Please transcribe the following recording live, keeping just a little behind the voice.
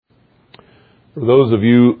For those of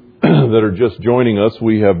you that are just joining us,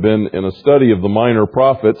 we have been in a study of the Minor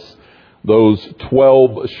Prophets, those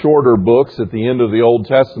 12 shorter books at the end of the Old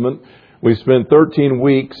Testament. We spent 13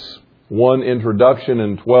 weeks, one introduction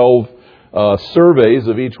and 12 surveys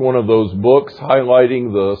of each one of those books,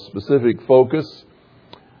 highlighting the specific focus.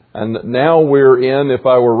 And now we're in, if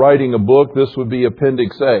I were writing a book, this would be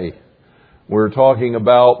Appendix A. We're talking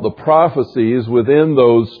about the prophecies within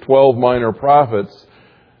those 12 minor prophets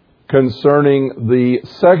concerning the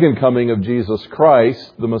second coming of Jesus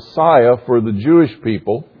Christ, the Messiah for the Jewish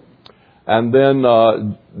people. And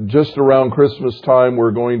then just around Christmas time,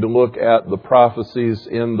 we're going to look at the prophecies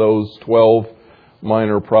in those 12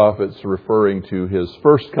 minor prophets referring to His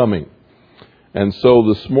first coming. And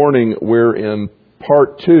so this morning we're in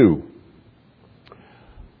part 2.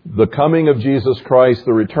 The coming of Jesus Christ,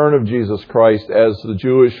 the return of Jesus Christ as the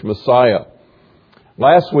Jewish Messiah.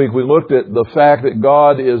 Last week we looked at the fact that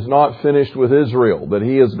God is not finished with Israel, that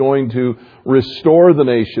He is going to restore the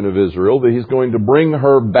nation of Israel, that He's going to bring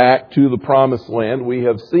her back to the promised land. We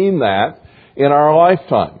have seen that in our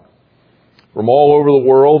lifetime. From all over the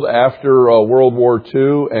world after World War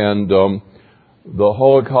II and the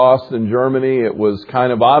Holocaust in Germany, it was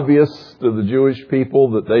kind of obvious to the Jewish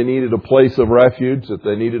people that they needed a place of refuge, that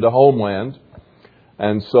they needed a homeland.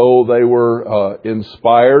 And so they were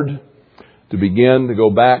inspired to begin to go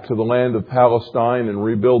back to the land of Palestine and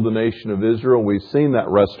rebuild the nation of Israel. We've seen that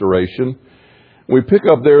restoration. We pick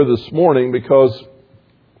up there this morning because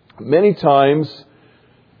many times,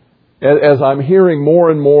 as I'm hearing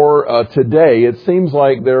more and more today, it seems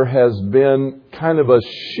like there has been kind of a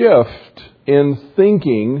shift in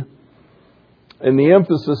thinking and the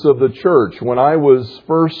emphasis of the church. When I was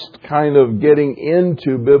first kind of getting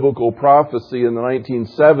into biblical prophecy in the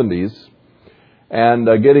 1970s, and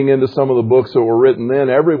getting into some of the books that were written then,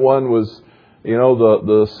 everyone was, the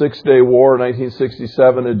 6-Day War in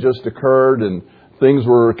 1967 had just occurred, and things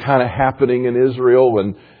were kind of happening in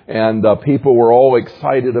Israel, and people were all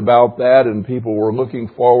excited about that, and people were looking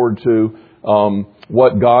forward to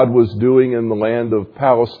what God was doing in the land of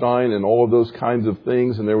Palestine and all of those kinds of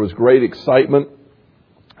things, and there was great excitement.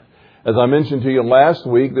 As I mentioned to you last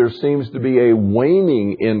week, there seems to be a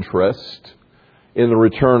waning interest in the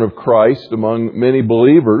return of Christ among many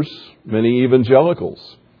believers, many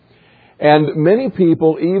evangelicals. And many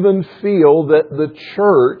people even feel that the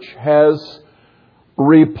church has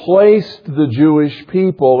replaced the Jewish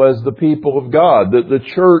people as the people of God. That the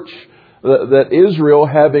church, that Israel,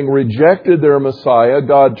 having rejected their Messiah,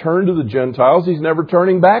 God turned to the Gentiles. He's never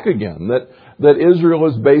turning back again. That Israel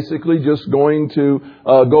is basically just going to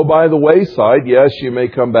go by the wayside. Yes, you may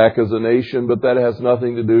come back as a nation, but that has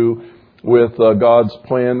nothing to do with God's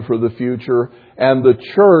plan for the future. And the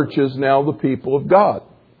church is now the people of God.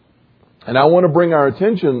 And I want to bring our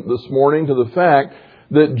attention this morning to the fact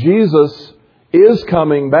that Jesus is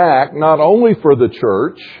coming back not only for the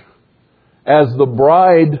church as the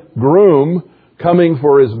bridegroom coming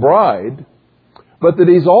for His bride, but that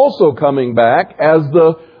He's also coming back as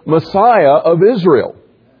the Messiah of Israel.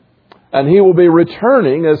 And He will be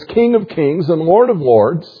returning as King of Kings and Lord of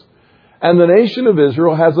Lords. And the nation of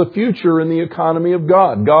Israel has a future in the economy of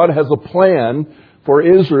God. God has a plan for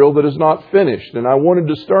Israel that is not finished. And I wanted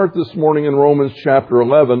to start this morning in Romans chapter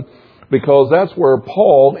 11 because that's where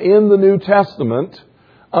Paul in the New Testament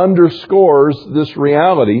underscores this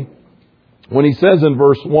reality when he says in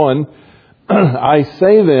verse 1, I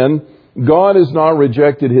say then, God has not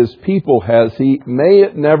rejected His people, has He? May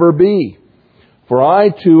it never be. For I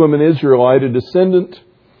too am an Israelite, a descendant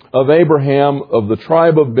of Abraham, of the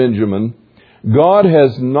tribe of Benjamin. God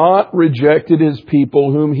has not rejected His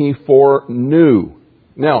people whom He foreknew.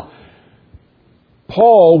 Now,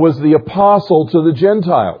 Paul was the apostle to the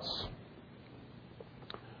Gentiles.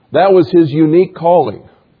 That was his unique calling.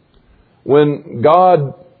 When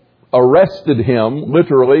God arrested him,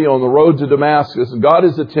 literally, on the road to Damascus, and got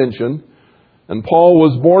his attention, and Paul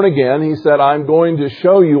was born again, he said, I'm going to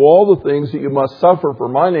show you all the things that you must suffer for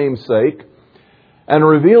my name's sake, and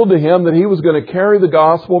revealed to him that he was going to carry the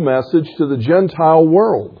gospel message to the Gentile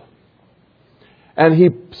world. And he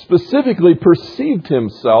specifically perceived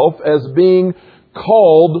himself as being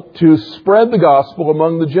called to spread the gospel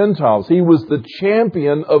among the Gentiles. He was the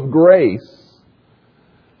champion of grace.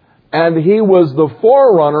 And he was the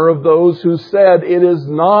forerunner of those who said it is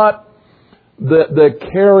not the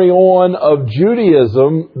carry on of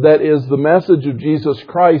Judaism that is the message of Jesus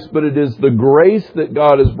Christ, but it is the grace that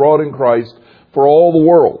God has brought in Christ for all the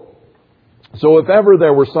world. So if ever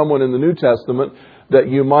there were someone in the New Testament that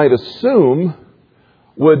you might assume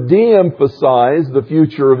would de-emphasize the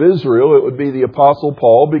future of Israel, it would be the Apostle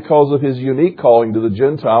Paul because of his unique calling to the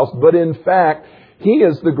Gentiles. But in fact, he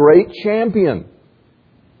is the great champion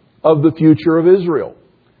of the future of Israel.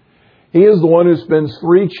 He is the one who spends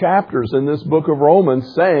 3 chapters in this book of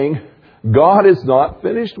Romans saying, God is not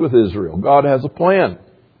finished with Israel. God has a plan.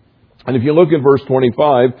 And if you look at verse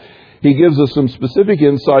 25, he gives us some specific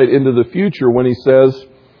insight into the future when he says,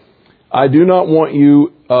 I do not want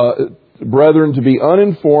you, brethren, to be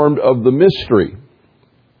uninformed of the mystery.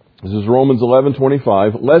 This is Romans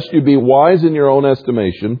 11:25. Lest you be wise in your own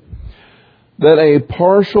estimation, that a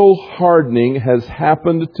partial hardening has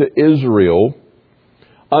happened to Israel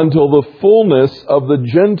until the fullness of the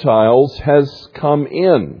Gentiles has come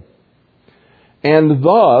in. And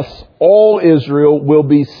thus all Israel will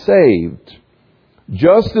be saved.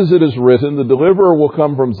 Just as it is written, the deliverer will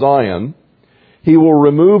come from Zion. He will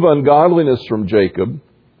remove ungodliness from Jacob.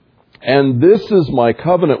 And this is my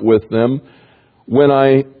covenant with them when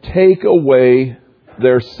I take away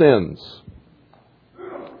their sins.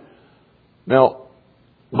 Now,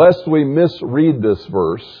 lest we misread this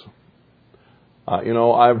verse,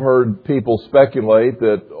 I've heard people speculate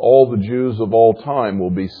that all the Jews of all time will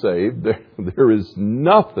be saved. There is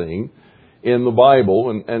nothing in the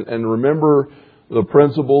Bible, and remember the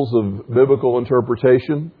principles of biblical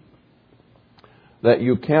interpretation, that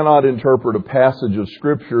you cannot interpret a passage of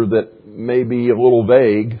Scripture that may be a little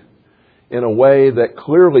vague in a way that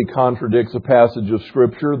clearly contradicts a passage of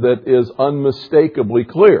Scripture that is unmistakably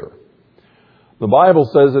clear. The Bible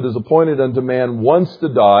says it is appointed unto man once to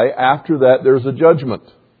die. After that, there's a judgment.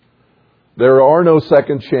 There are no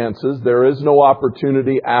second chances. There is no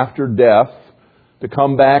opportunity after death to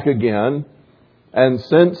come back again. And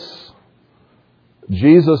since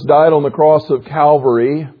Jesus died on the cross of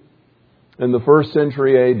Calvary in the 1st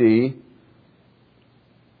century A.D.,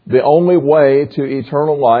 the only way to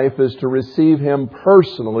eternal life is to receive Him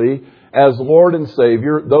personally as Lord and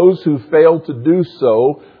Savior. Those who fail to do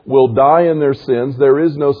so will die in their sins. There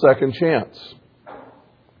is no second chance.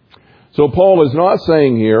 So Paul is not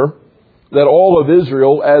saying here that all of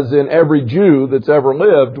Israel, as in every Jew that's ever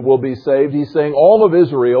lived, will be saved. He's saying all of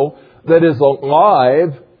Israel that is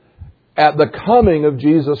alive at the coming of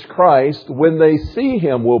Jesus Christ, when they see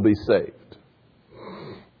Him, will be saved.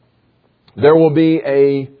 There will be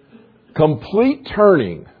a complete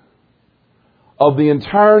turning of the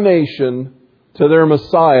entire nation to their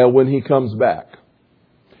Messiah when He comes back.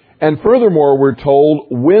 And furthermore, we're told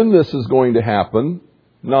when this is going to happen,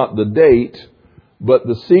 not the date, but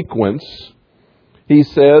the sequence. He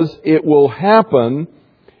says it will happen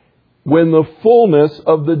when the fullness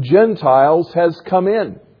of the Gentiles has come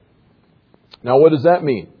in. Now, what does that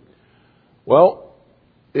mean? Well,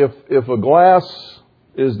 if a glass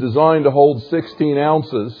is designed to hold 16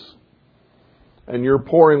 ounces and you're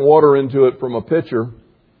pouring water into it from a pitcher,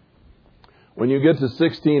 when you get to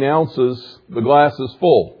 16 ounces, the glass is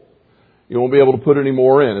full. You won't be able to put any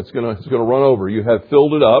more in. It's going to run over. You have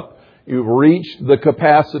filled it up. You've reached the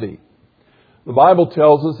capacity. The Bible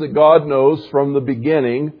tells us that God knows from the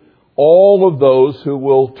beginning all of those who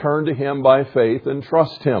will turn to Him by faith and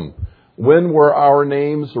trust Him. When were our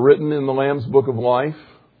names written in the Lamb's Book of Life?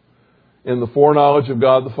 In the foreknowledge of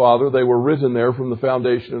God the Father, they were written there from the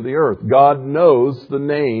foundation of the earth. God knows the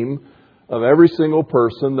name of every single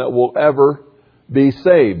person that will ever be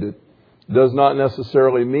saved. It does not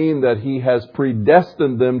necessarily mean that He has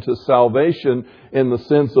predestined them to salvation in the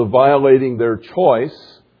sense of violating their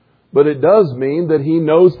choice, but it does mean that He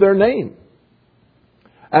knows their name.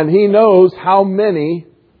 And He knows how many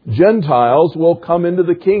Gentiles will come into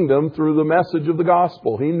the kingdom through the message of the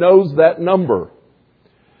gospel. He knows that number.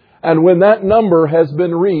 And when that number has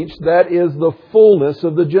been reached, that is the fullness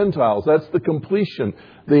of the Gentiles. That's the completion.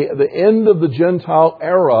 The end of the Gentile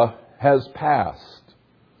era has passed.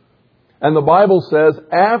 And the Bible says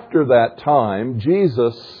after that time,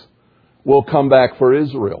 Jesus will come back for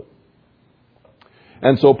Israel.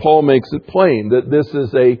 And so Paul makes it plain that this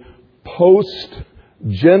is a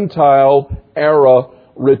post-Gentile era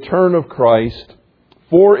return of Christ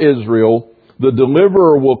for Israel. The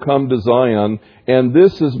deliverer will come to Zion, and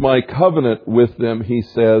this is my covenant with them, he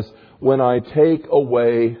says, when I take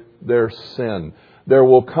away their sin. There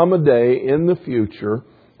will come a day in the future,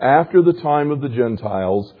 after the time of the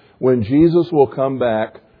Gentiles, when Jesus will come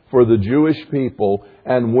back for the Jewish people,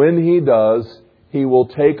 and when He does, He will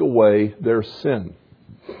take away their sin.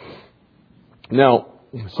 Now,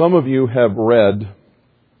 some of you have read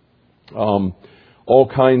all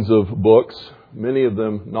kinds of books, many of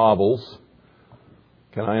them novels.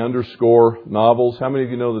 Can I underscore novels? How many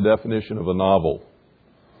of you know the definition of a novel?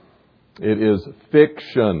 It is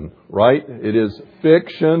fiction, right? It is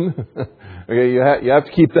fiction. Okay, you have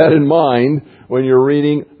to keep that in mind when you're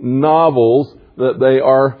reading novels, that they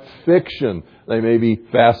are fiction. They may be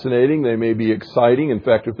fascinating, they may be exciting. In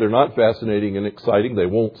fact, if they're not fascinating and exciting, they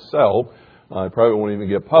won't sell. Probably won't even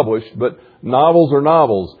get published. But novels are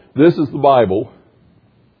novels. This is the Bible.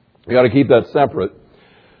 You got to keep that separate.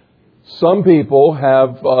 Some people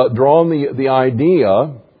have drawn the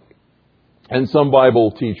idea, and some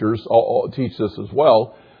Bible teachers teach this as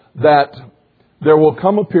well, that there will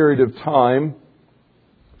come a period of time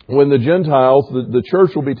when the Gentiles, the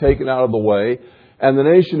church will be taken out of the way, and the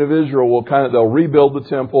nation of Israel they'll rebuild the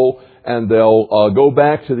temple, and they'll go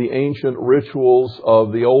back to the ancient rituals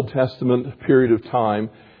of the Old Testament period of time,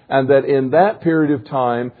 and that in that period of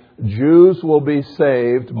time, Jews will be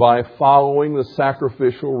saved by following the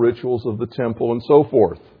sacrificial rituals of the temple and so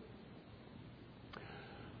forth.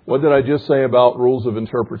 What did I just say about rules of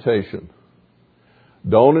interpretation?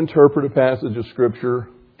 Don't interpret a passage of Scripture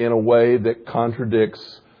in a way that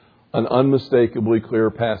contradicts an unmistakably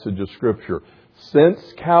clear passage of Scripture.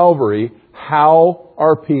 Since Calvary, how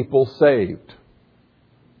are people saved?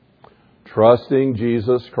 Trusting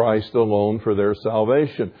Jesus Christ alone for their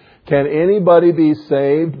salvation. Can anybody be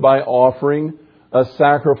saved by offering a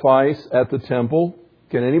sacrifice at the temple?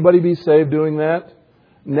 Can anybody be saved doing that?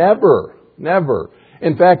 Never. Never.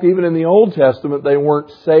 In fact, even in the Old Testament, they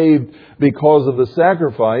weren't saved because of the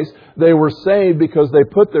sacrifice. They were saved because they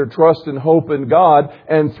put their trust and hope in God,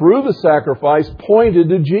 and through the sacrifice pointed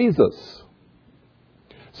to Jesus.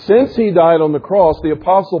 Since He died on the cross, the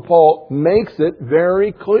Apostle Paul makes it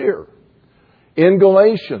very clear in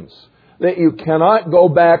Galatians that you cannot go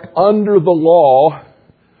back under the law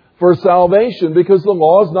for salvation, because the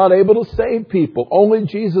law is not able to save people. Only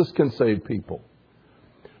Jesus can save people.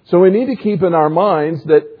 So we need to keep in our minds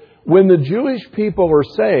that when the Jewish people are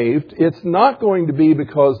saved, it's not going to be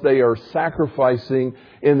because they are sacrificing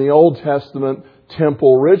in the Old Testament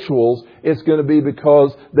temple rituals. It's going to be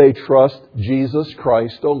because they trust Jesus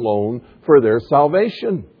Christ alone for their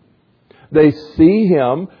salvation. They see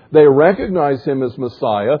Him, they recognize Him as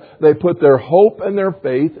Messiah, they put their hope and their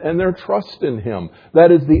faith and their trust in Him.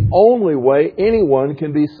 That is the only way anyone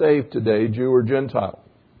can be saved today, Jew or Gentile.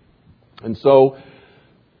 And so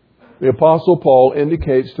the Apostle Paul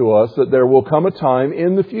indicates to us that there will come a time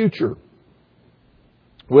in the future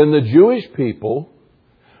when the Jewish people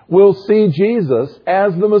will see Jesus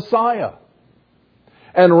as the Messiah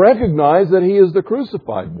and recognize that He is the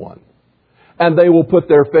crucified one. And they will put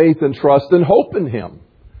their faith and trust and hope in Him.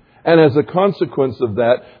 And as a consequence of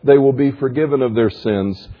that, they will be forgiven of their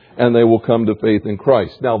sins and they will come to faith in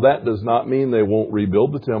Christ. Now, that does not mean they won't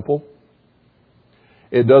rebuild the temple.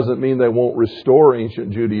 It doesn't mean they won't restore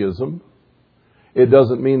ancient Judaism. It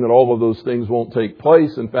doesn't mean that all of those things won't take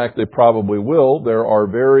place. In fact, they probably will. There are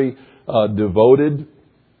very devoted,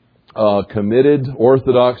 committed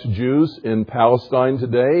Orthodox Jews in Palestine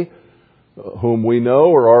today whom we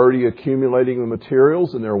know are already accumulating the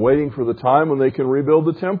materials, and they're waiting for the time when they can rebuild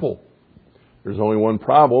the temple. There's only one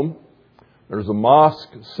problem. There's a mosque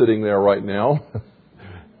sitting there right now.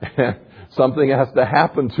 Something has to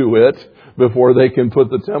happen to it before they can put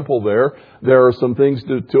the temple there. There are some things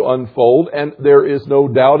to unfold, and there is no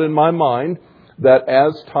doubt in my mind that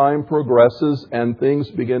as time progresses and things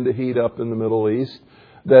begin to heat up in the Middle East,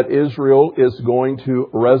 that Israel is going to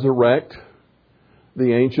resurrect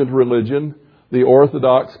the ancient religion, the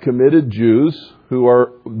Orthodox committed Jews who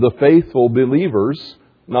are the faithful believers,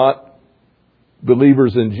 not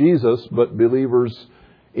believers in Jesus, but believers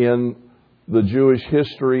in the Jewish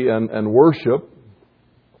history and worship,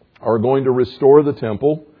 are going to restore the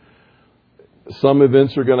temple. Some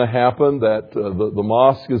events are going to happen that the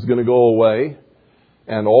mosque is going to go away,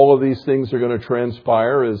 and all of these things are going to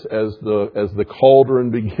transpire as the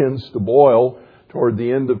cauldron begins to boil toward the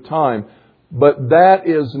end of time. But that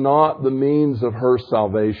is not the means of her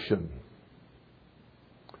salvation.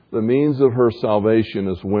 The means of her salvation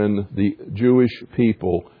is when the Jewish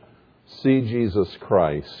people see Jesus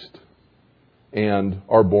Christ and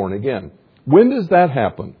are born again. When does that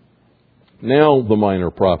happen? Now the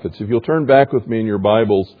minor prophets. If you'll turn back with me in your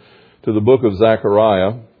Bibles to the book of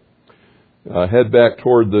Zechariah, head back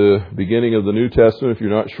toward the beginning of the New Testament if you're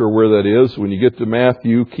not sure where that is. When you get to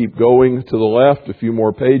Matthew, keep going to the left a few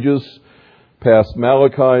more pages past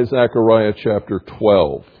Malachi, Zechariah chapter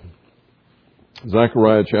 12.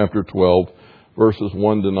 Zechariah chapter 12, verses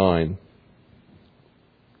 1 to 9.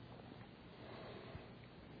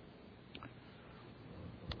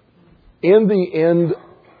 In the end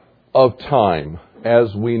of time,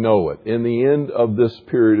 as we know it, in the end of this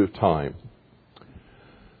period of time,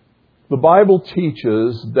 The Bible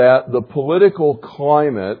teaches that the political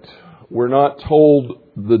climate, we're not told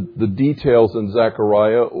the details in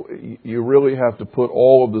Zechariah. You really have to put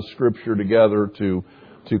all of the Scripture together to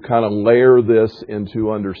kind of layer this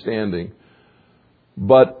into understanding.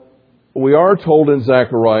 But we are told in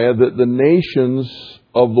Zechariah that the nations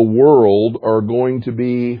of the world are going to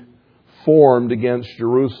be formed against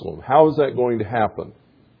Jerusalem. How is that going to happen?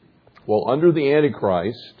 Well, under the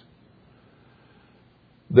Antichrist,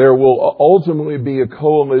 there will ultimately be a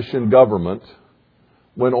coalition government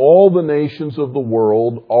when all the nations of the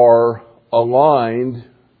world are aligned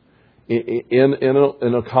in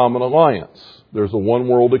a common alliance. There's a one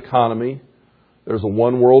world economy. There's a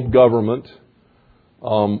one world government.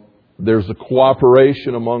 There's a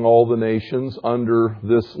cooperation among all the nations under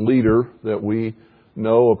this leader that we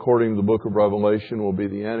know, according to the book of Revelation, will be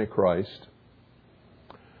the Antichrist.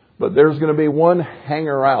 But there's going to be one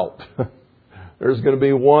hanger out. There's going to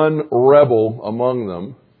be one rebel among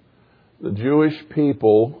them. The Jewish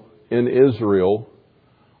people in Israel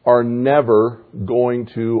are never going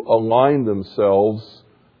to align themselves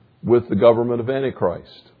with the government of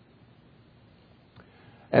Antichrist.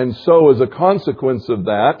 And so as a consequence of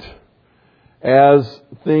that, as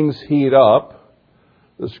things heat up,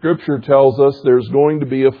 the Scripture tells us there's going to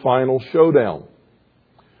be a final showdown.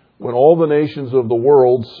 When all the nations of the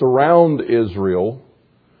world surround Israel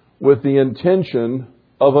with the intention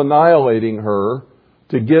of annihilating her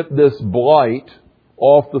to get this blight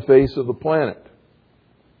off the face of the planet.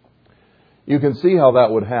 You can see how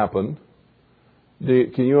that would happen.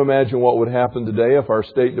 Can you imagine what would happen today if our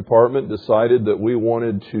State Department decided that we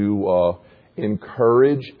wanted to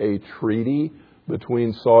encourage a treaty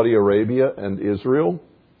between Saudi Arabia and Israel?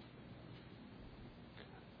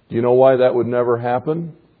 Do you know why that would never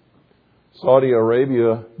happen? Saudi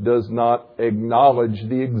Arabia does not acknowledge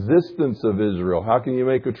the existence of Israel. How can you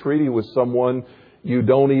make a treaty with someone you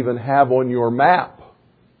don't even have on your map?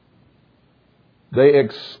 They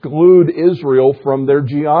exclude Israel from their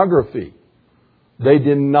geography. They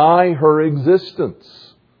deny her existence.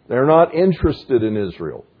 They're not interested in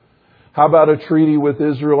Israel. How about a treaty with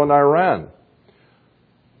Israel and Iran?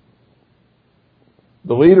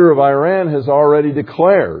 The leader of Iran has already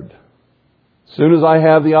declared, as soon as I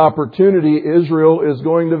have the opportunity, Israel is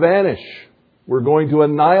going to vanish. We're going to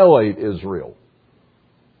annihilate Israel.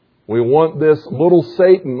 We want this little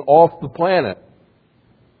Satan off the planet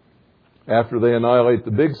after they annihilate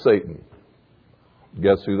the big Satan.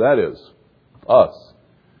 Guess who that is? Us.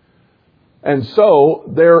 And so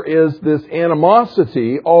there is this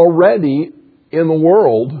animosity already in the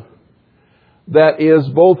world that is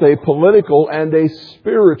both a political and a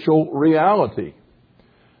spiritual reality.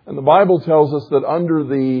 And the Bible tells us that under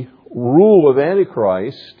the rule of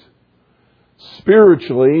Antichrist,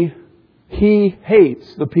 spiritually, he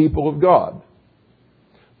hates the people of God.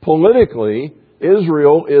 Politically,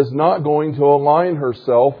 Israel is not going to align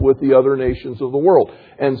herself with the other nations of the world.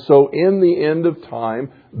 And so in the end of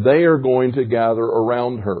time, they are going to gather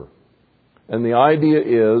around her. And the idea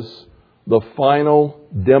is the final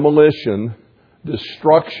demolition,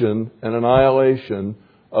 destruction, and annihilation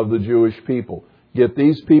of the Jewish people. Get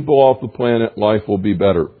these people off the planet, life will be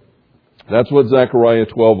better. That's what Zechariah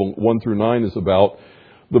 12, 1 through 9 is about.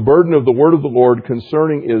 The burden of the word of the Lord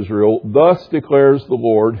concerning Israel. Thus declares the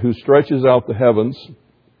Lord, who stretches out the heavens,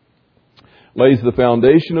 lays the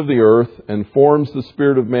foundation of the earth, and forms the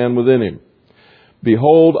spirit of man within him.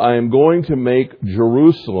 Behold, I am going to make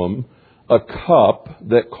Jerusalem a cup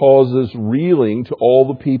that causes reeling to all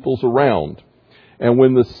the peoples around. And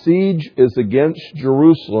when the siege is against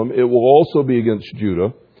Jerusalem, it will also be against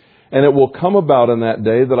Judah. And it will come about in that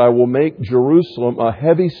day that I will make Jerusalem a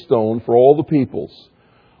heavy stone for all the peoples.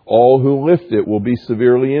 All who lift it will be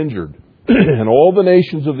severely injured. And all the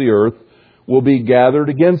nations of the earth will be gathered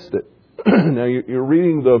against it. Now you're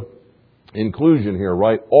reading the inclusion here,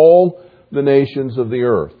 right? All the nations of the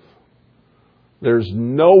earth. There's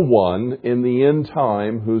no one in the end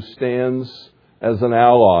time who stands as an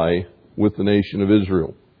ally with the nation of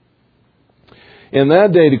Israel. In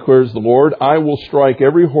that day, declares the Lord, I will strike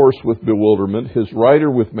every horse with bewilderment, his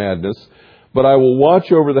rider with madness, but I will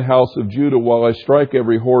watch over the house of Judah while I strike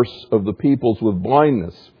every horse of the peoples with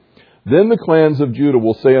blindness. Then the clans of Judah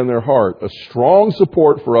will say in their heart, a strong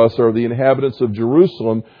support for us are the inhabitants of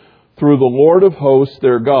Jerusalem through the Lord of hosts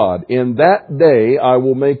their God. In that day I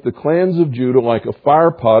will make the clans of Judah like a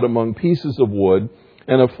firepot among pieces of wood,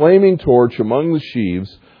 and a flaming torch among the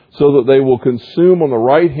sheaves, so that they will consume on the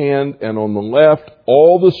right hand and on the left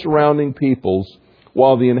all the surrounding peoples,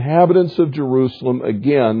 while the inhabitants of Jerusalem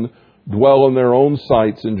again dwell in their own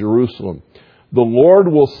sites in Jerusalem. The Lord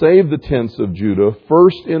will save the tents of Judah,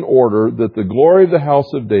 first in order that the glory of the house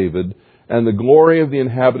of David and the glory of the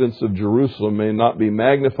inhabitants of Jerusalem may not be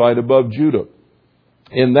magnified above Judah.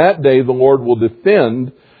 In that day the Lord will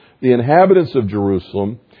defend the inhabitants of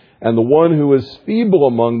Jerusalem, and the one who is feeble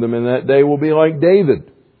among them in that day will be like David.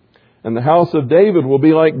 And the house of David will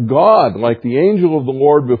be like God, like the angel of the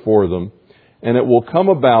Lord before them. And it will come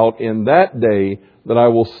about in that day that I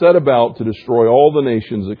will set about to destroy all the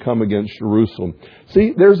nations that come against Jerusalem.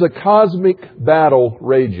 See, there's a cosmic battle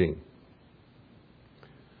raging.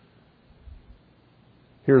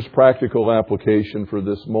 Here's practical application for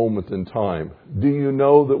this moment in time. Do you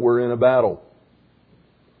know that we're in a battle?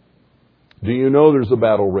 Do you know there's a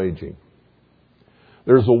battle raging?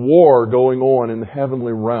 There's a war going on in the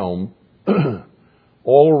heavenly realm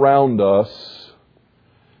all around us,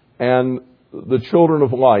 and the children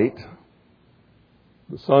of light,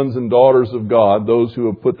 the sons and daughters of God, those who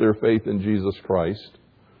have put their faith in Jesus Christ,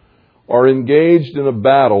 are engaged in a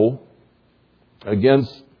battle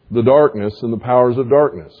against the darkness and the powers of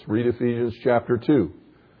darkness. Read Ephesians chapter 2.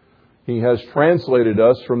 He has translated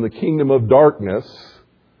us from the kingdom of darkness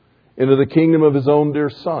into the kingdom of His own dear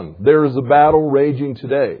Son. There is a battle raging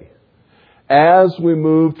today. As we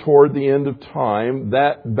move toward the end of time,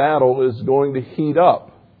 that battle is going to heat up.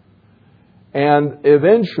 And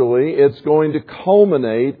eventually it's going to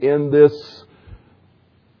culminate in this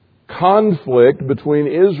conflict between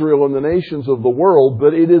Israel and the nations of the world,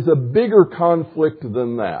 but it is a bigger conflict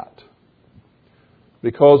than that.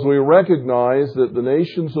 Because we recognize that the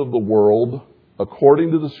nations of the world,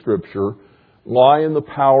 according to the Scripture, lie in the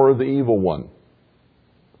power of the evil one.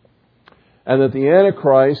 And that the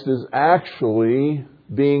Antichrist is actually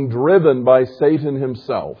being driven by Satan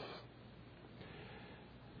himself.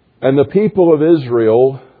 And the people of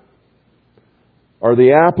Israel are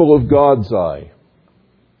the apple of God's eye.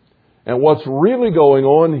 And what's really going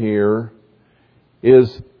on here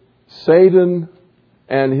is Satan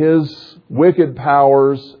and his wicked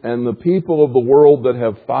powers and the people of the world that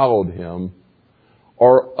have followed him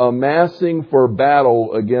are amassing for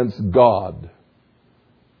battle against God.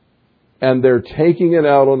 And they're taking it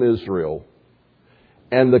out on Israel.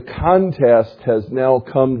 And the contest has now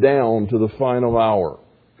come down to the final hour.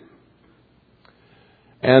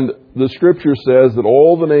 And the Scripture says that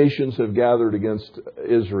all the nations have gathered against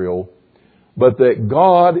Israel, but that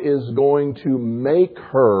God is going to make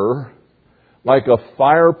her like a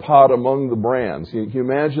fire pot among the brands. Can you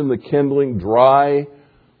imagine the kindling, dry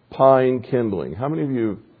pine kindling? How many of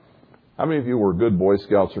you were good Boy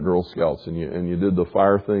Scouts or Girl Scouts and you did the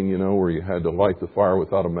fire thing, where you had to light the fire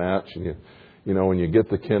without a match, and when you get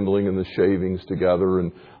the kindling and the shavings together,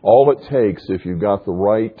 and all it takes, if you've got the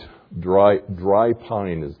right dry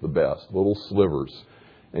pine is the best, little slivers,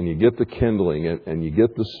 and you get the kindling and you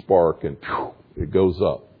get the spark, and it goes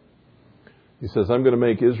up. He says, I'm going to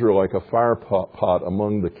make Israel like a fire pot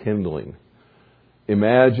among the kindling.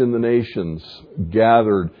 Imagine the nations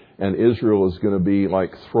gathered, and Israel is going to be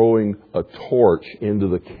like throwing a torch into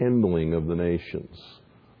the kindling of the nations.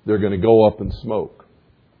 They're going to go up in smoke.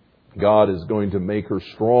 God is going to make her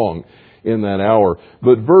strong in that hour.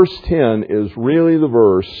 But verse 10 is really the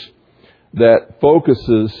verse that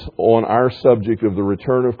focuses on our subject of the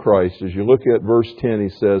return of Christ. As you look at verse 10, he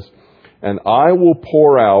says, and I will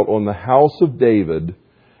pour out on the house of David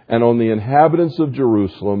and on the inhabitants of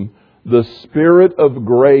Jerusalem the spirit of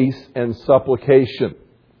grace and supplication.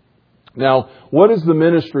 Now, what is the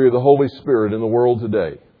ministry of the Holy Spirit in the world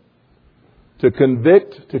today? To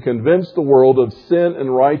convince the world of sin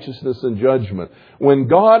and righteousness and judgment. When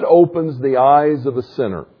God opens the eyes of a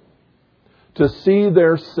sinner to see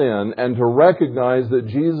their sin and to recognize that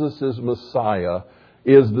Jesus is Messiah,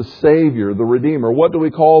 is the Savior, the Redeemer, what do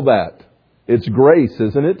we call that? It's grace,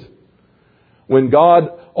 isn't it? When God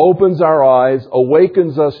opens our eyes,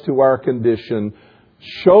 awakens us to our condition,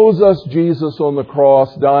 shows us Jesus on the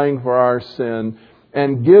cross dying for our sin,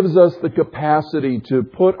 and gives us the capacity to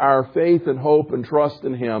put our faith and hope and trust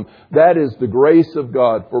in Him. That is the grace of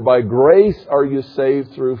God. For by grace are you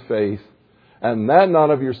saved through faith, and that not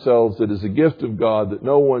of yourselves, it is a gift of God, that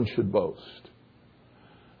no one should boast.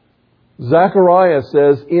 Zechariah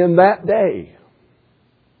says, in that day,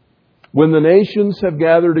 when the nations have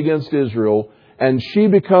gathered against Israel, and she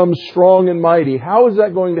becomes strong and mighty, how is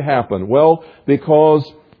that going to happen? Well, because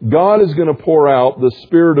God is going to pour out the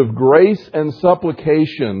spirit of grace and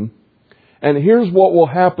supplication. And here's what will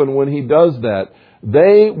happen when He does that.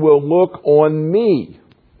 They will look on me.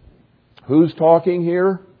 Who's talking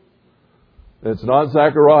here? It's not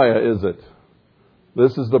Zechariah, is it?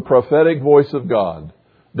 This is the prophetic voice of God.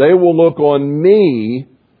 They will look on me,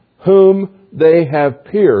 whom they have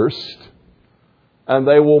pierced, and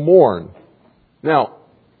they will mourn. Now,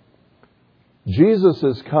 Jesus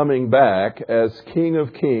is coming back as King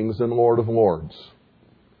of Kings and Lord of Lords.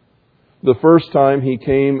 The first time He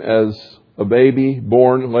came as a baby,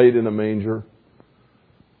 born laid in a manger,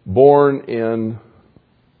 born in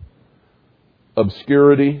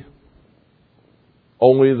obscurity.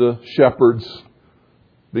 Only the shepherds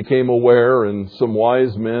became aware, and some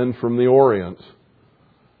wise men from the Orient.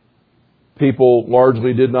 People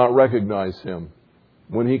largely did not recognize Him.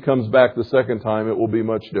 When He comes back the second time, it will be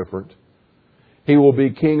much different. He will be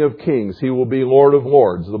King of Kings. He will be Lord of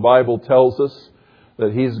Lords. The Bible tells us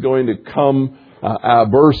that He's going to come,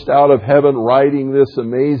 burst out of heaven riding this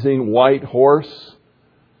amazing white horse.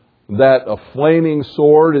 That a flaming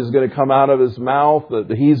sword is going to come out of His mouth. That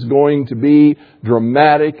He's going to be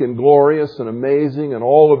dramatic and glorious and amazing in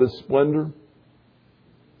all of His splendor.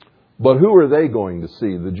 But who are they going to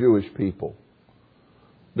see? The Jewish people.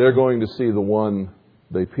 They're going to see the one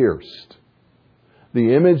they pierced.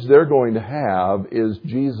 The image they're going to have is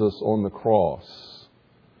Jesus on the cross.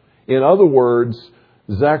 In other words,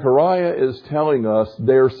 Zechariah is telling us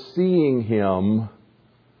they're seeing Him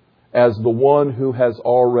as the one who has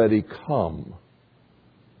already come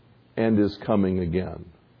and is coming again.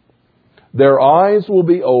 Their eyes will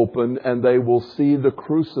be opened and they will see the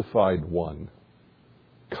crucified one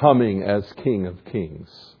coming as King of Kings.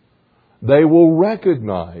 They will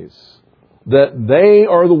recognize that they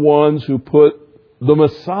are the ones who put the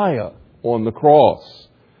Messiah on the cross.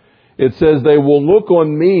 It says, they will look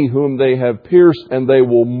on me whom they have pierced, and they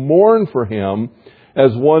will mourn for Him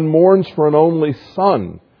as one mourns for an only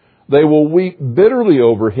son. They will weep bitterly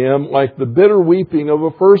over Him like the bitter weeping of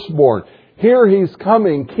a firstborn. Here He's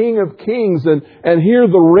coming, King of Kings, and here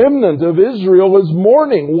the remnant of Israel is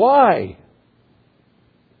mourning. Why?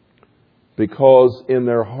 Because in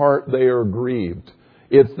their heart they are grieved.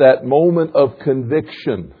 It's that moment of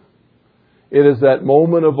conviction. It is that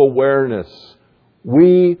moment of awareness.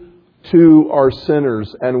 We too are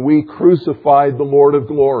sinners, and we crucified the Lord of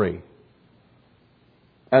glory.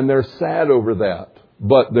 And they're sad over that.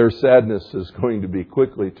 But their sadness is going to be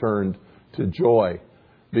quickly turned to joy.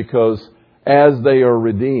 Because as they are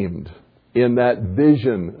redeemed, in that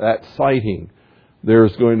vision, that sighting,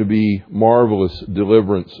 there's going to be marvelous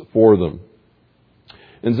deliverance for them.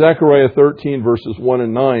 In Zechariah 13, verses 1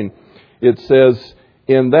 and 9, it says,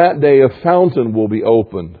 in that day a fountain will be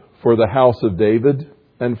opened for the house of David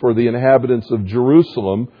and for the inhabitants of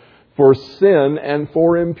Jerusalem for sin and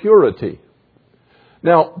for impurity.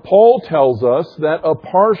 Now, Paul tells us that a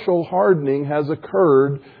partial hardening has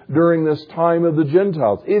occurred during this time of the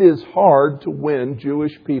Gentiles. It is hard to win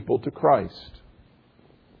Jewish people to Christ.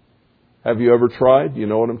 Have you ever tried? Do you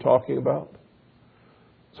know what I'm talking about?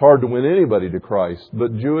 It's hard to win anybody to Christ,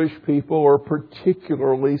 but Jewish people are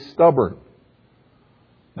particularly stubborn.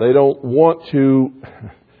 They don't want to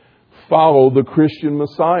follow the Christian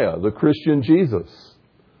Messiah, the Christian Jesus.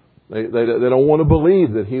 They don't want to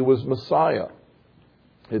believe that He was Messiah.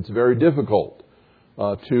 It's very difficult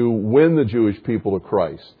to win the Jewish people to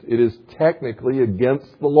Christ. It is technically against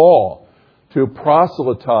the law to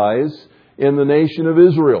proselytize in the nation of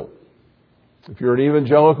Israel. If you're an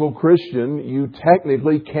evangelical Christian, you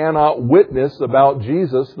technically cannot witness about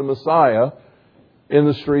Jesus, the Messiah, in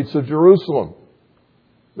the streets of Jerusalem.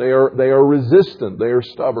 They are resistant. They are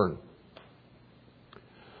stubborn.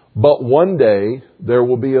 But one day there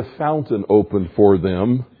will be a fountain opened for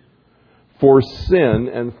them for sin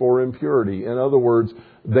and for impurity. In other words,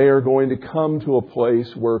 they are going to come to a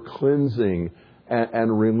place where cleansing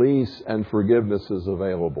and release and forgiveness is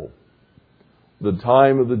available. The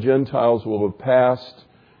time of the Gentiles will have passed,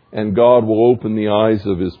 and God will open the eyes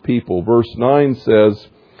of His people. Verse 9 says,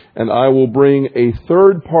 and I will bring a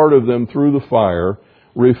third part of them through the fire,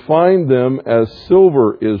 refine them as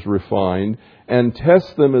silver is refined, and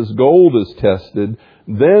test them as gold is tested.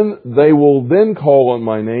 Then they will then call on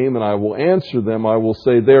my name, and I will answer them. I will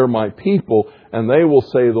say, they are my people, and they will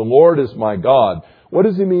say, the Lord is my God. What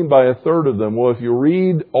does He mean by a third of them? Well, if you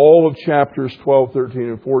read all of chapters 12, 13,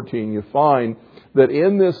 and 14, you find that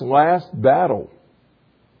in this last battle,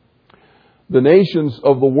 the nations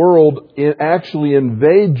of the world actually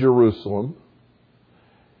invade Jerusalem,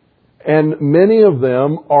 and many of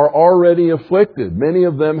them are already afflicted. Many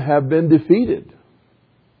of them have been defeated.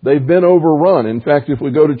 They've been overrun. In fact, if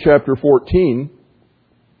we go to chapter 14,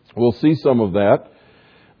 we'll see some of that.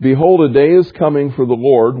 Behold, a day is coming for the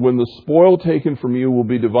Lord when the spoil taken from you will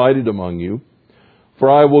be divided among you. For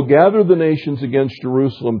I will gather the nations against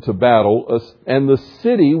Jerusalem to battle, and the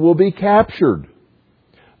city will be captured,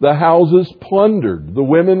 the houses plundered, the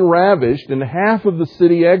women ravished, and half of the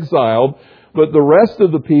city exiled, but the rest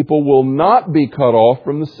of the people will not be cut off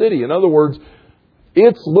from the city. In other words,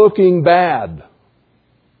 it's looking bad.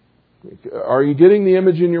 Are you getting the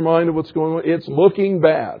image in your mind of what's going on? It's looking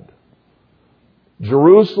bad.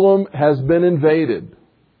 Jerusalem has been invaded.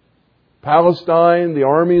 Palestine, the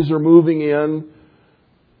armies are moving in.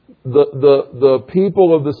 The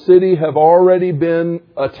people of the city have already been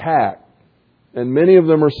attacked, and many of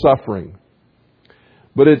them are suffering.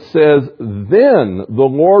 But it says, then the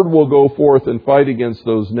Lord will go forth and fight against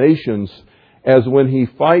those nations as when He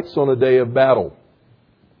fights on a day of battle.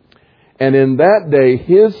 And in that day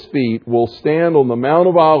His feet will stand on the Mount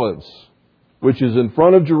of Olives, which is in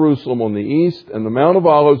front of Jerusalem on the east, and the Mount of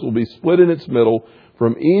Olives will be split in its middle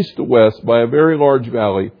from east to west by a very large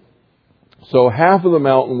valley. So half of the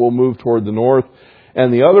mountain will move toward the north,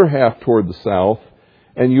 and the other half toward the south.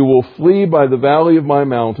 And you will flee by the valley of my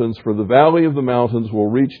mountains, for the valley of the mountains will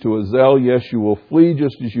reach to Azel. Yes, you will flee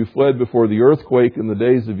just as you fled before the earthquake in the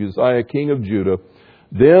days of Uzziah, king of Judah.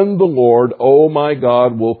 Then the Lord, O my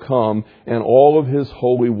God, will come, and all of His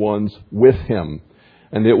holy ones with Him.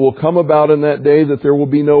 And it will come about in that day that there will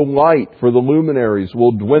be no light, for the luminaries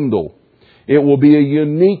will dwindle. It will be a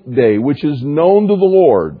unique day, which is known to the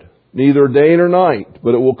Lord, neither day nor night.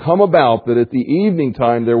 But it will come about that at the evening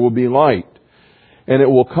time there will be light. And it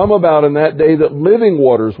will come about in that day that living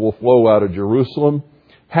waters will flow out of Jerusalem,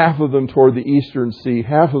 half of them toward the eastern sea,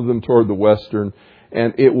 half of them toward the western.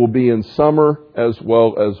 And it will be in summer as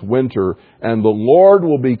well as winter. And the Lord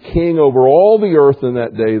will be king over all the earth in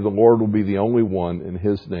that day. The Lord will be the only one, in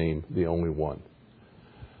His name, the only one.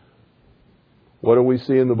 What do we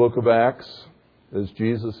see in the book of Acts as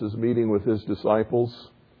Jesus is meeting with His disciples,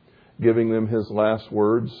 giving them His last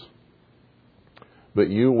words? But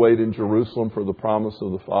you wait in Jerusalem for the promise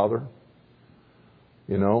of the Father.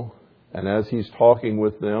 And as He's talking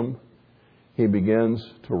with them, He begins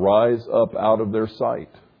to rise up out of their sight.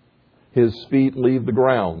 His feet leave the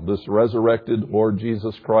ground. This resurrected Lord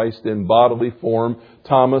Jesus Christ in bodily form.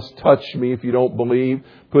 Thomas, touch me if you don't believe.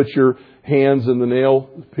 Put your hands in the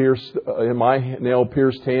in my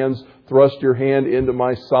nail-pierced hands. Thrust your hand into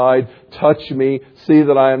my side. Touch me. See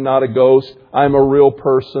that I am not a ghost. I am a real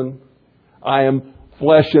person. I am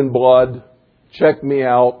flesh and blood. Check me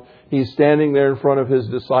out. He's standing there in front of His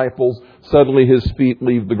disciples. Suddenly His feet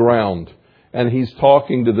leave the ground. And He's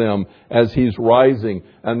talking to them as He's rising.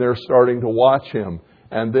 And they're starting to watch Him.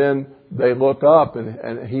 And then they look up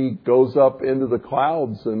and He goes up into the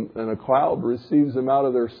clouds. And a cloud receives Him out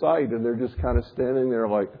of their sight. And they're just kind of standing there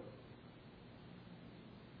like...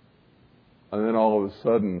 And then all of a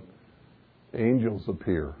sudden, angels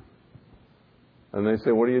appear. And they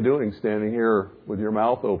say, what are you doing standing here with your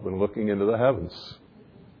mouth open looking into the heavens?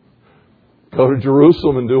 Go to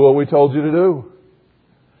Jerusalem and do what we told you to do.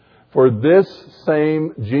 For this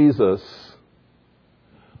same Jesus,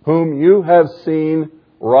 whom you have seen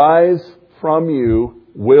rise from you,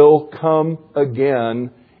 will come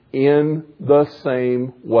again in the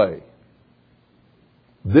same way.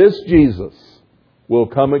 This Jesus will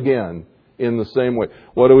come again in the same way.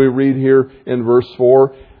 What do we read here in verse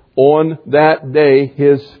 4? On that day,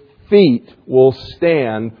 His feet will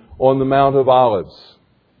stand on the Mount of Olives.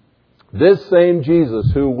 This same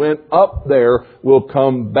Jesus who went up there will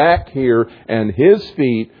come back here, and His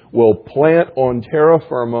feet will plant on terra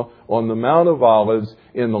firma on the Mount of Olives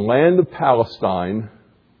in the land of Palestine.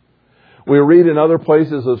 We read in other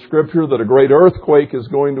places of Scripture that a great earthquake is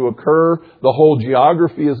going to occur. The whole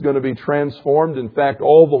geography is going to be transformed. In fact,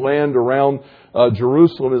 all the land around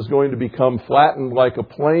Jerusalem is going to become flattened like a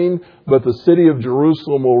plain, but the city of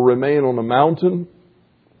Jerusalem will remain on a mountain.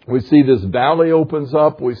 We see this valley opens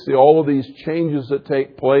up. We see all of these changes that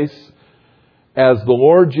take place as the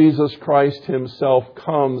Lord Jesus Christ Himself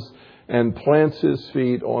comes and plants His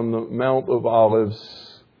feet on the Mount of Olives.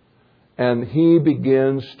 And He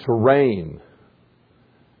begins to reign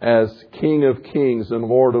as King of Kings and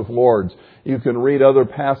Lord of Lords. You can read other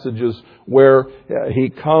passages where He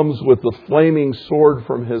comes with the flaming sword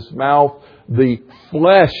from His mouth. The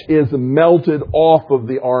flesh is melted off of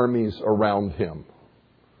the armies around Him.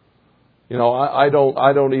 I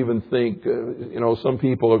don't even think, some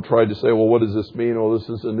people have tried to say, well, what does this mean? Well, this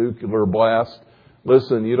is a nuclear blast.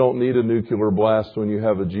 Listen, you don't need a nuclear blast when you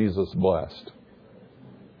have a Jesus blast.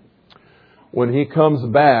 When He comes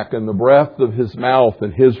back and the breath of His mouth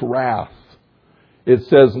and His wrath, it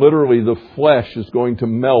says literally the flesh is going to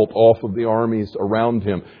melt off of the armies around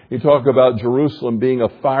Him. You talk about Jerusalem being a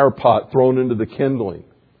fire pot thrown into the kindling.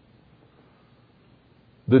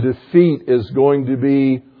 The defeat is going to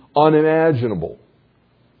be unimaginable.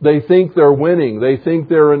 They think they're winning. They think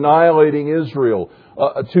they're annihilating Israel.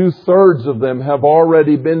 2/3 of them have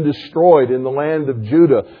already been destroyed in the land of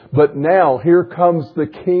Judah. But now here comes the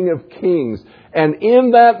King of Kings. And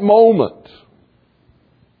in that moment,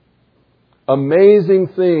 amazing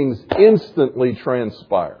things instantly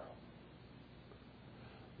transpire.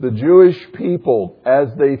 The Jewish people, as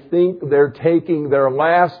they think they're taking their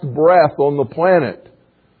last breath on the planet,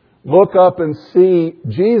 look up and see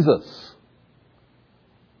Jesus.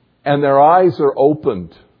 And their eyes are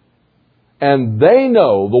opened. And they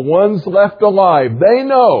know, the ones left alive, they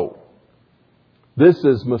know this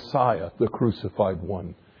is Messiah, the crucified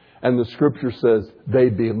one. And the Scripture says they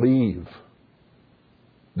believe.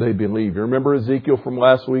 They believe. You remember Ezekiel from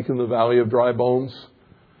last week in the Valley of Dry Bones?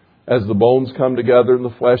 As the bones come together and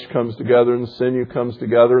the flesh comes together and the sinew comes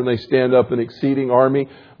together and they stand up an exceeding army.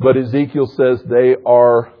 But Ezekiel says they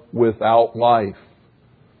are without life.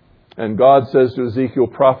 And God says to Ezekiel,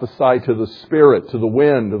 prophesy to the Spirit, to the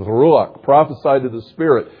wind, to the Ruach. Prophesy to the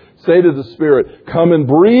Spirit. Say to the Spirit, come and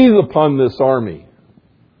breathe upon this army.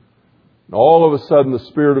 And all of a sudden the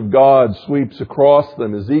Spirit of God sweeps across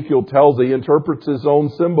them. Ezekiel he interprets his own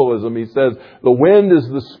symbolism. He says, the wind is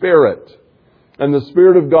the Spirit. And the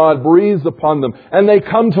Spirit of God breathes upon them. And they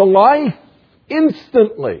come to life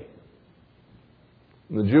instantly.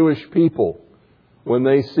 And the Jewish people, when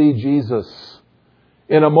they see Jesus,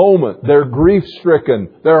 in a moment, they're grief-stricken.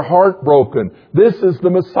 They're heartbroken. This is the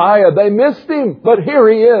Messiah. They missed Him, but here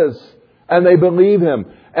He is. And they believe Him.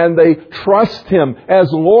 And they trust Him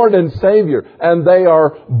as Lord and Savior. And they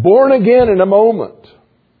are born again in a moment.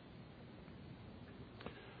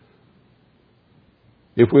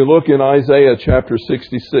 If we look in Isaiah chapter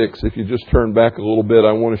 66, if you just turn back a little bit,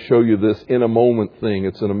 I want to show you this in a moment thing.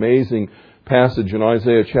 It's an amazing passage in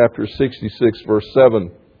Isaiah chapter 66, verse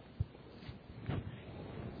 7.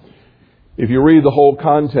 If you read the whole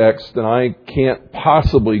context, and I can't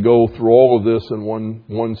possibly go through all of this in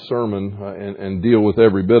one sermon and deal with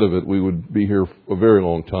every bit of it, we would be here a very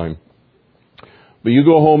long time. But you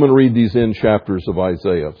go home and read these end chapters of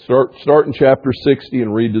Isaiah. Start in chapter 60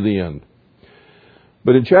 and read to the end.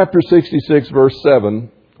 But in chapter 66, verse 7,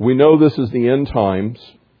 we know this is the end times.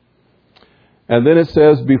 And then it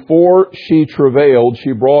says, before she travailed,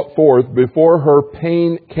 she brought forth. Before her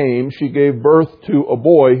pain came, she gave birth to a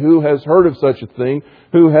boy. Who has heard of such a thing?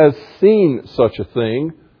 Who has seen such a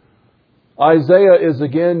thing? Isaiah is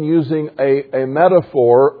again using a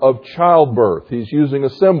metaphor of childbirth. He's using a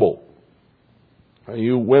symbol.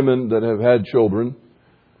 You women that have had children,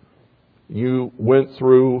 you went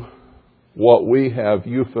through what we have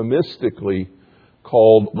euphemistically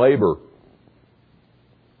called labor.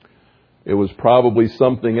 It was probably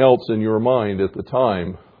something else in your mind at the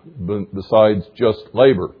time besides just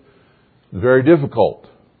labor. Very difficult.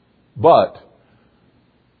 But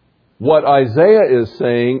what Isaiah is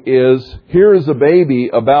saying is, here is a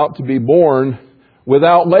baby about to be born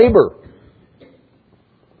without labor.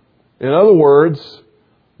 In other words,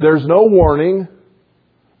 there's no warning.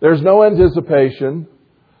 There's no anticipation.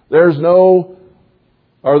 There's no,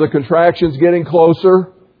 are the contractions getting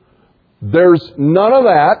closer? There's none of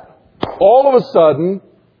that. All of a sudden,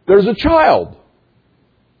 there's a child.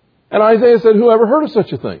 And Isaiah said, who ever heard of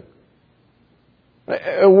such a thing?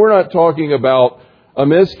 And we're not talking about a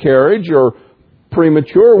miscarriage or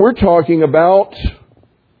premature. We're talking about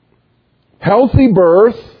healthy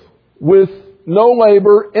birth with no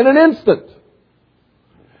labor in an instant.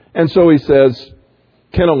 And so he says,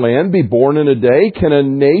 can a land be born in a day? Can a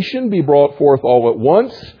nation be brought forth all at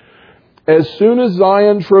once? As soon as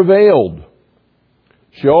Zion travailed,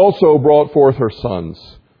 she also brought forth her sons.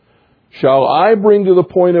 Shall I bring to the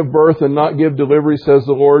point of birth and not give delivery, says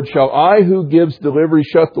the Lord? Shall I who gives delivery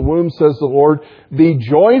shut the womb, says the Lord? Be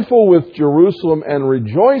joyful with Jerusalem and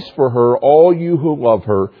rejoice for her, all you who love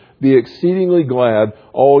her. Be exceedingly glad,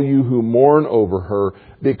 all you who mourn over her.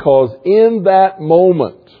 Because in that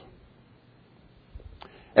moment,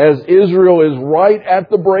 as Israel is right at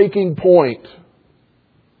the breaking point,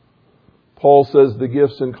 Paul says the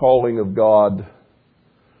gifts and calling of God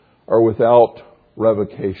are without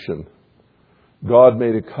revocation. God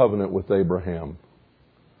made a covenant with Abraham.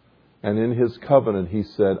 And in His covenant He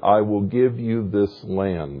said, I will give you this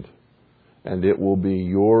land, and it will be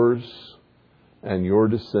yours and your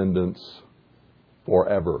descendants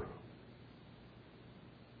forever.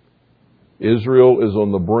 Israel is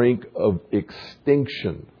on the brink of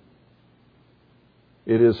extinction.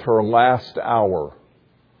 It is her last hour.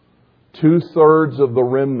 2/3 of the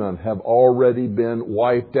remnant have already been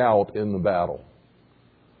wiped out in the battle.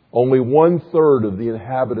 Only 1/3 of the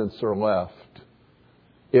inhabitants are left.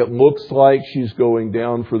 It looks like she's going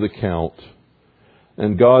down for the count.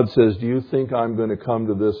 And God says, do you think I'm going to come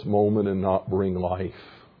to this moment and not bring life?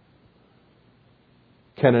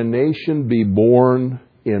 Can a nation be born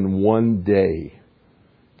in one day?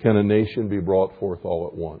 Can a nation be brought forth all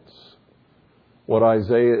at once? What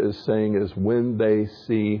Isaiah is saying is when they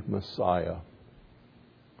see Messiah,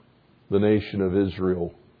 the nation of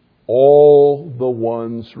Israel, all the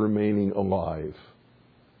ones remaining alive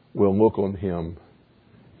will look on Him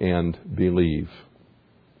and believe.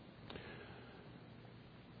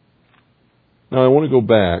 Now I want to go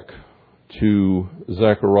back to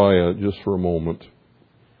Zechariah just for a moment,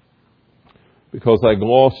 because I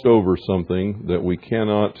glossed over something that we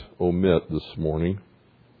cannot omit this morning.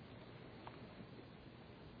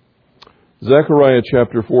 Zechariah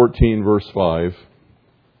chapter 14, verse 5.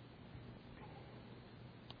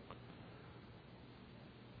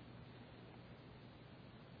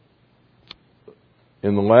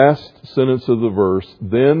 In the last sentence of the verse,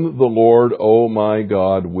 then the Lord, O my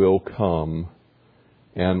God, will come,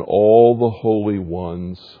 and all the holy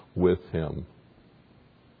ones with Him.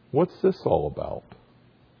 What's this all about?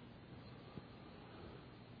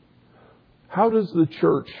 How does the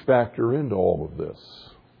church factor into all of this?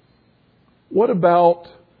 What about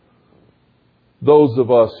those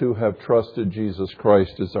of us who have trusted Jesus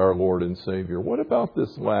Christ as our Lord and Savior? What about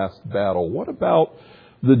this last battle? What about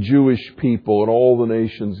the Jewish people and all the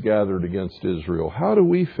nations gathered against Israel? How do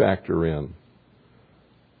we factor in?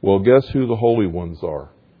 Well, guess who the holy ones are?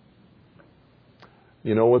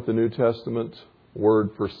 You know what the New Testament word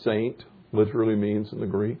for saint literally means in the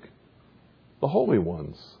Greek? The holy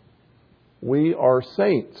ones. We are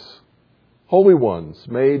saints, holy ones,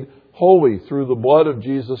 made holy through the blood of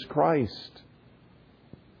Jesus Christ.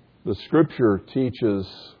 The Scripture teaches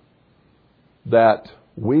that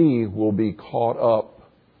we will be caught up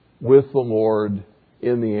with the Lord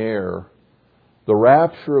in the air. The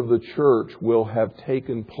rapture of the church will have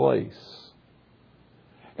taken place.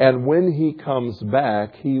 And when He comes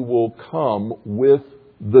back, He will come with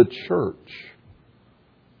the church.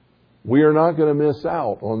 We are not going to miss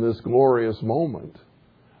out on this glorious moment.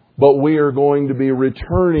 But we are going to be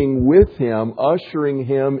returning with Him, ushering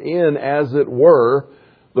Him in, as it were,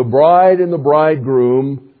 the bride and the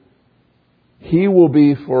bridegroom. He will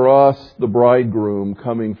be for us the bridegroom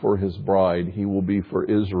coming for His bride. He will be for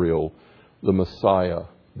Israel the Messiah,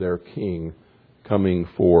 their King, coming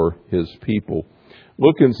for His people.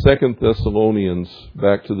 Look in 2 Thessalonians,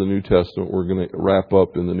 back to the New Testament. We're going to wrap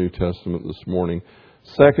up in the New Testament this morning.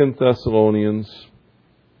 2 Thessalonians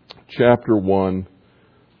chapter 1,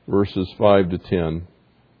 verses 5 to 10.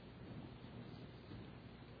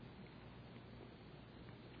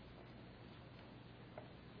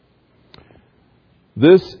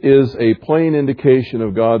 This is a plain indication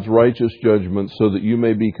of God's righteous judgment, so that you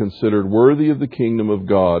may be considered worthy of the kingdom of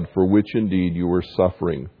God, for which indeed you are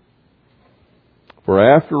suffering. For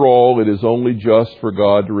after all, it is only just for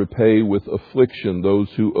God to repay with affliction those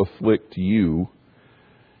who afflict you,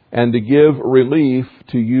 and to give relief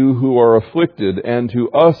to you who are afflicted, and to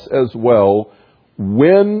us as well,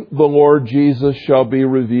 when the Lord Jesus shall be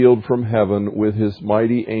revealed from heaven with His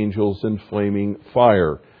mighty angels in flaming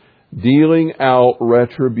fire, dealing out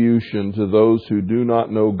retribution to those who do not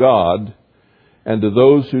know God, and to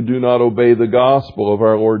those who do not obey the gospel of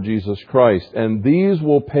our Lord Jesus Christ. And these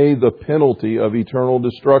will pay the penalty of eternal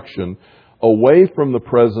destruction away from the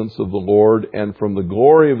presence of the Lord and from the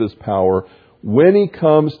glory of His power, when He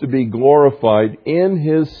comes to be glorified in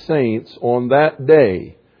His saints on that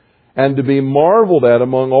day, and to be marveled at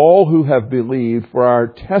among all who have believed, for our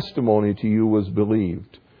testimony to you was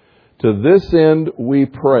believed. To this end we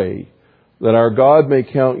pray, that our God may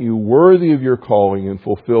count you worthy of your calling, and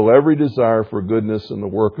fulfill every desire for goodness and the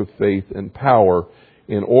work of faith and power,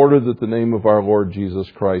 in order that the name of our Lord Jesus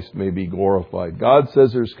Christ may be glorified. God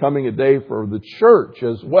says there's coming a day for the church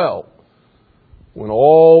as well, when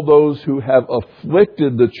all those who have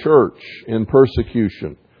afflicted the church in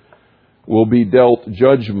persecution will be dealt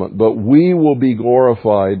judgment, but we will be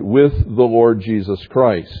glorified with the Lord Jesus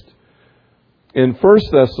Christ. In 1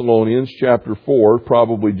 Thessalonians chapter 4,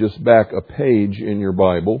 probably just back a page in your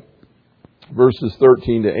Bible, verses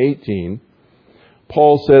 13 to 18,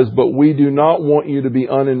 Paul says, "But we do not want you to be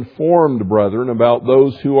uninformed, brethren, about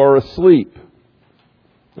those who are asleep."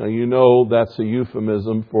 Now you know that's a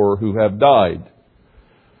euphemism for who have died.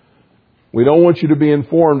 We don't want you to be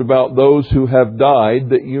informed about those who have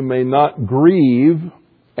died, that you may not grieve,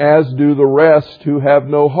 as do the rest who have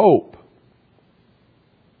no hope.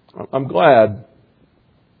 I'm glad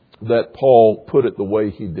that Paul put it the way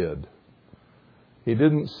he did. He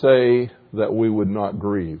didn't say that we would not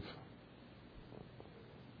grieve.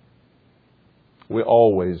 We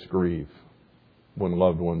always grieve. when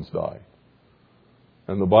loved ones die.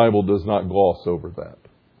 And the Bible does not gloss over that.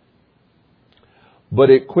 But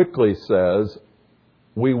it quickly says,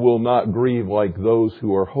 we will not grieve like those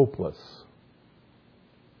who are hopeless.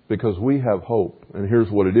 Because we have hope. And here's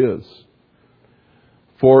what it is.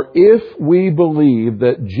 For if we believe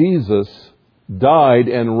that Jesus died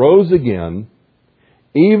and rose again,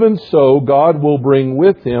 even so God will bring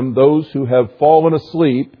with Him those who have fallen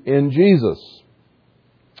asleep in Jesus.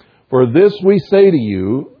 For this we say to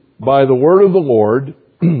you by the word of the Lord,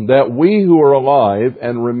 that we who are alive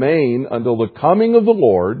and remain until the coming of the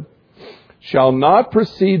Lord shall not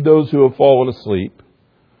precede those who have fallen asleep.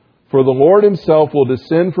 For the Lord Himself will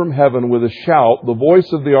descend from heaven with a shout, the voice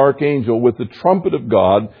of the archangel, with the trumpet of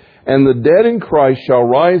God, and the dead in Christ shall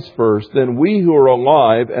rise first. Then we who are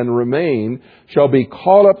alive and remain shall be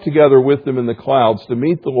caught up together with them in the clouds to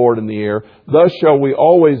meet the Lord in the air. Thus shall we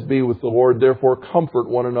always be with the Lord. Therefore comfort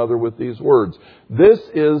one another with these words. This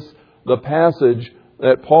is the passage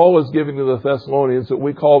that Paul is giving to the Thessalonians that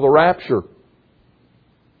we call the rapture.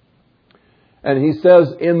 And he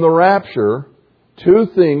says in the rapture, two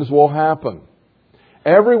things will happen.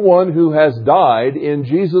 Everyone who has died in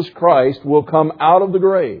Jesus Christ will come out of the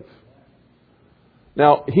grave.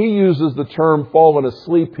 Now, he uses the term fallen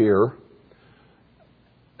asleep here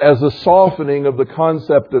as a softening of the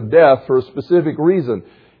concept of death for a specific reason.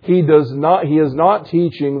 He is not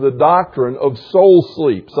teaching the doctrine of soul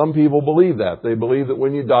sleep. Some people believe that. They believe that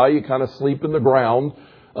when you die, you kind of sleep in the ground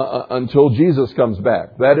until Jesus comes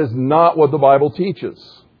back. That is not what the Bible teaches.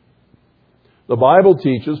 The Bible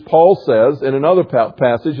teaches, Paul says in another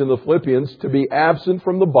passage in the Philippians, to be absent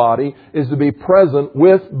from the body is to be present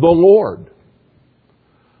with the Lord.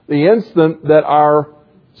 The instant that our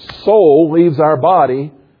soul leaves our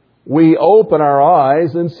body, we open our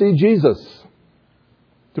eyes and see Jesus.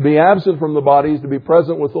 To be absent from the body is to be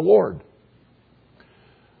present with the Lord.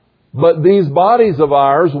 But these bodies of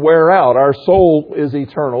ours wear out. Our soul is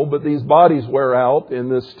eternal, but these bodies wear out in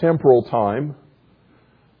this temporal time.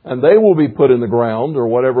 And they will be put in the ground or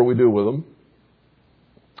whatever we do with them.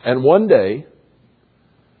 And one day,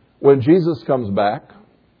 when Jesus comes back,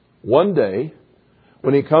 one day,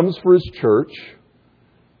 when He comes for His church,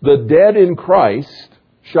 the dead in Christ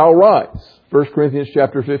shall rise. 1 Corinthians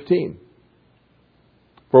chapter 15.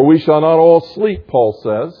 For we shall not all sleep, Paul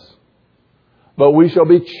says, but we shall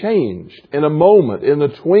be changed in a moment, in the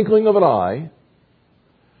twinkling of an eye.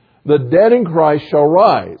 The dead in Christ shall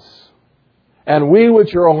rise. And we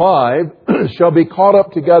which are alive shall be caught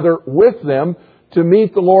up together with them to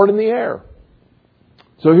meet the Lord in the air.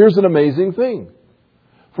 So here's an amazing thing.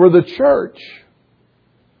 For the church,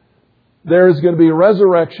 there is going to be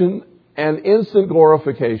resurrection and instant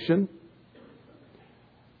glorification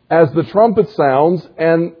as the trumpet sounds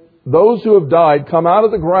and those who have died come out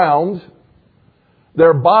of the ground,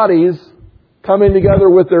 their bodies coming together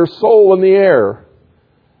with their soul in the air.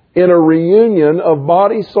 In a reunion of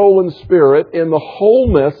body, soul, and spirit, in the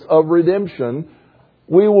wholeness of redemption,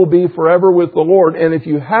 we will be forever with the Lord. And if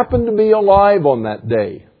you happen to be alive on that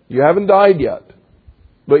day, you haven't died yet,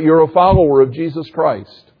 but you're a follower of Jesus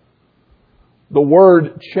Christ. The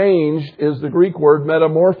word changed is the Greek word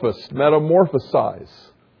metamorphosed, metamorphosize.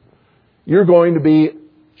 You're going to be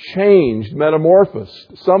changed,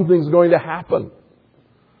 metamorphosed. Something's going to happen.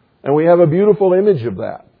 And we have a beautiful image of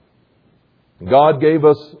that. God gave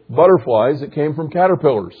us butterflies that came from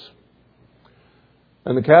caterpillars.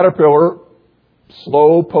 And the caterpillar,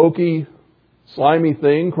 slow, pokey, slimy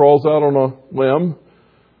thing, crawls out on a limb,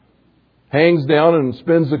 hangs down and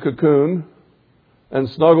spins a cocoon, and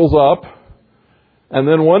snuggles up. And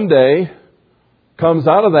then one day, comes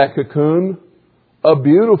out of that cocoon a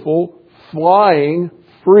beautiful, flying,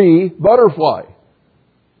 free butterfly.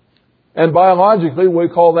 And biologically, we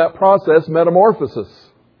call that process metamorphosis.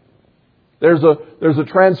 There's a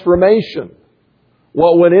transformation.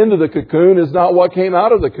 What went into the cocoon is not what came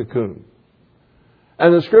out of the cocoon.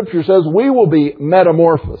 And the Scripture says we will be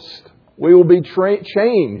metamorphosed. We will be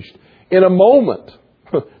changed in a moment.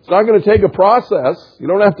 It's not going to take a process. You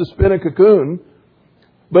don't have to spin a cocoon.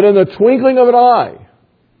 But in the twinkling of an eye.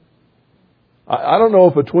 I don't know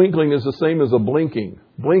if a twinkling is the same as a blinking.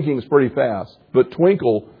 Blinking is pretty fast. But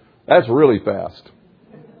twinkle, that's really fast.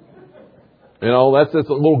 You know, that's just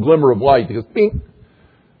a little glimmer of light. It goes, bing.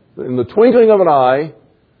 In the twinkling of an eye,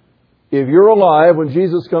 if you're alive when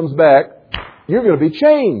Jesus comes back, you're going to be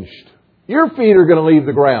changed. Your feet are going to leave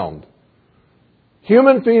the ground.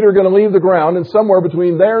 Human feet are going to leave the ground, and somewhere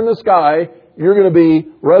between there and the sky, you're going to be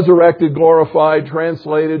resurrected, glorified,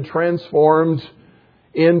 translated, transformed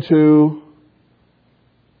into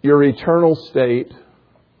your eternal state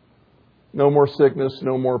No more sickness,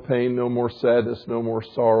 no more pain, no more sadness, no more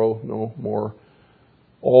sorrow, no more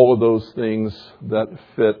all of those things that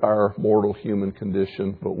fit our mortal human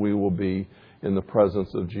condition, but we will be in the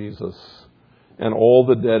presence of Jesus. And all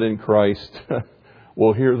the dead in Christ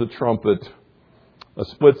will hear the trumpet a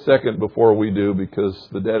split second before we do, because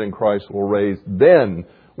the dead in Christ will raise. Then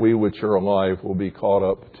we which are alive will be caught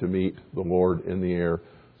up to meet the Lord in the air.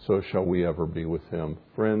 So shall we ever be with Him.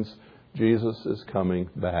 Friends, Jesus is coming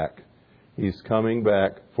back. He's coming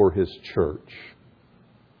back for His church.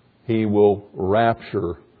 He will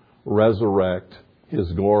rapture, resurrect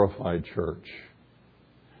His glorified church.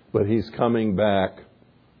 But He's coming back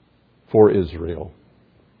for Israel.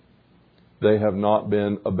 They have not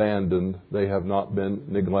been abandoned. They have not been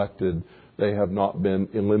neglected. They have not been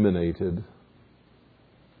eliminated.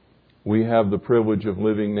 We have the privilege of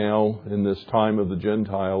living now in this time of the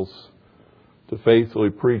Gentiles to faithfully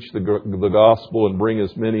preach the gospel and bring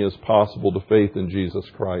as many as possible to faith in Jesus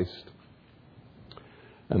Christ.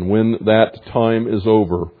 And when that time is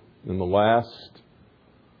over, and the last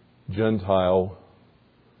Gentile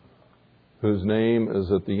whose name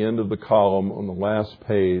is at the end of the column on the last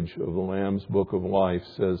page of the Lamb's Book of Life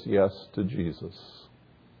says yes to Jesus,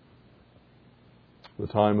 the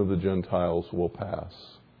time of the Gentiles will pass.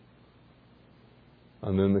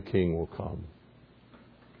 And then the King will come.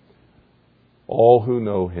 All who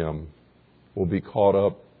know Him will be caught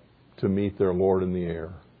up to meet their Lord in the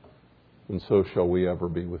air. And so shall we ever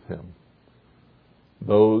be with Him.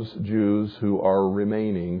 Those Jews who are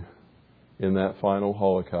remaining in that final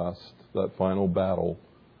Holocaust, that final battle,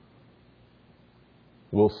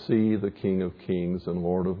 will see the King of Kings and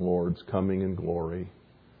Lord of Lords coming in glory,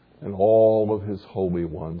 and all of His holy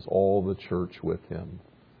ones, all the church with Him.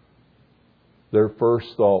 Their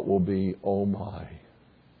first thought will be, oh my,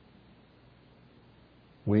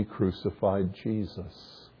 we crucified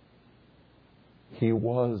Jesus. He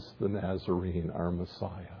was the Nazarene, our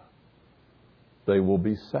Messiah. They will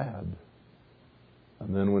be sad.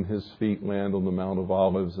 And then when His feet land on the Mount of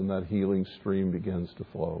Olives and that healing stream begins to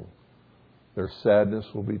flow, their sadness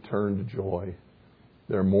will be turned to joy,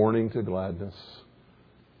 their mourning to gladness,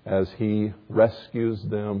 as He rescues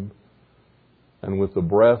them and with the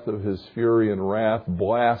breath of His fury and wrath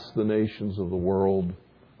blasts the nations of the world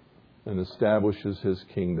and establishes His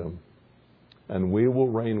kingdom. And we will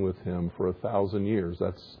reign with Him for 1,000 years.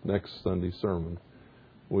 That's next Sunday's sermon.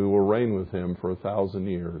 We will reign with Him for 1,000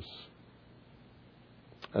 years.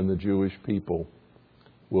 And the Jewish people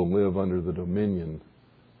will live under the dominion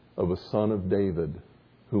of a son of David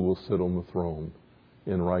who will sit on the throne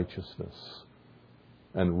in righteousness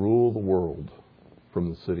and rule the world from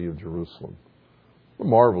the city of Jerusalem. A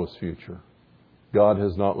marvelous future. God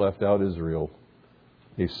has not left out Israel.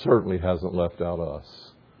 He certainly hasn't left out us.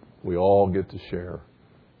 We all get to share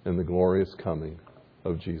in the glorious coming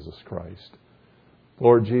of Jesus Christ.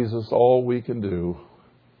 Lord Jesus, all we can do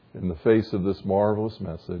in the face of this marvelous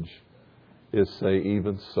message is say,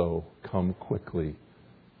 even so, come quickly,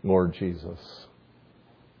 Lord Jesus.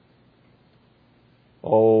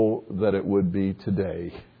 Oh, that it would be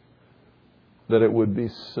today, that it would be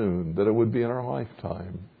soon, that it would be in our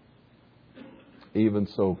lifetime. Even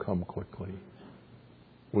so, come quickly.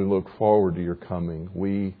 We look forward to Your coming.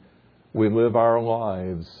 We live our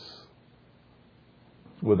lives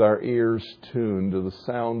with our ears tuned to the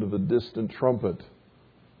sound of a distant trumpet,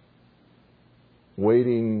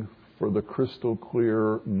 waiting for the crystal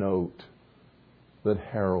clear note that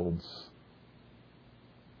heralds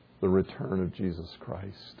the return of Jesus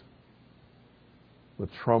Christ. The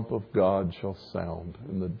trump of God shall sound,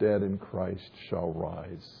 and the dead in Christ shall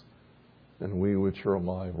rise, and we which are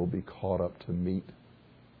alive will be caught up to meet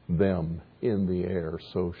them in the air.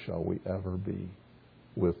 So shall we ever be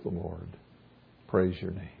with the Lord. Praise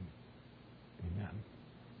Your name. Amen.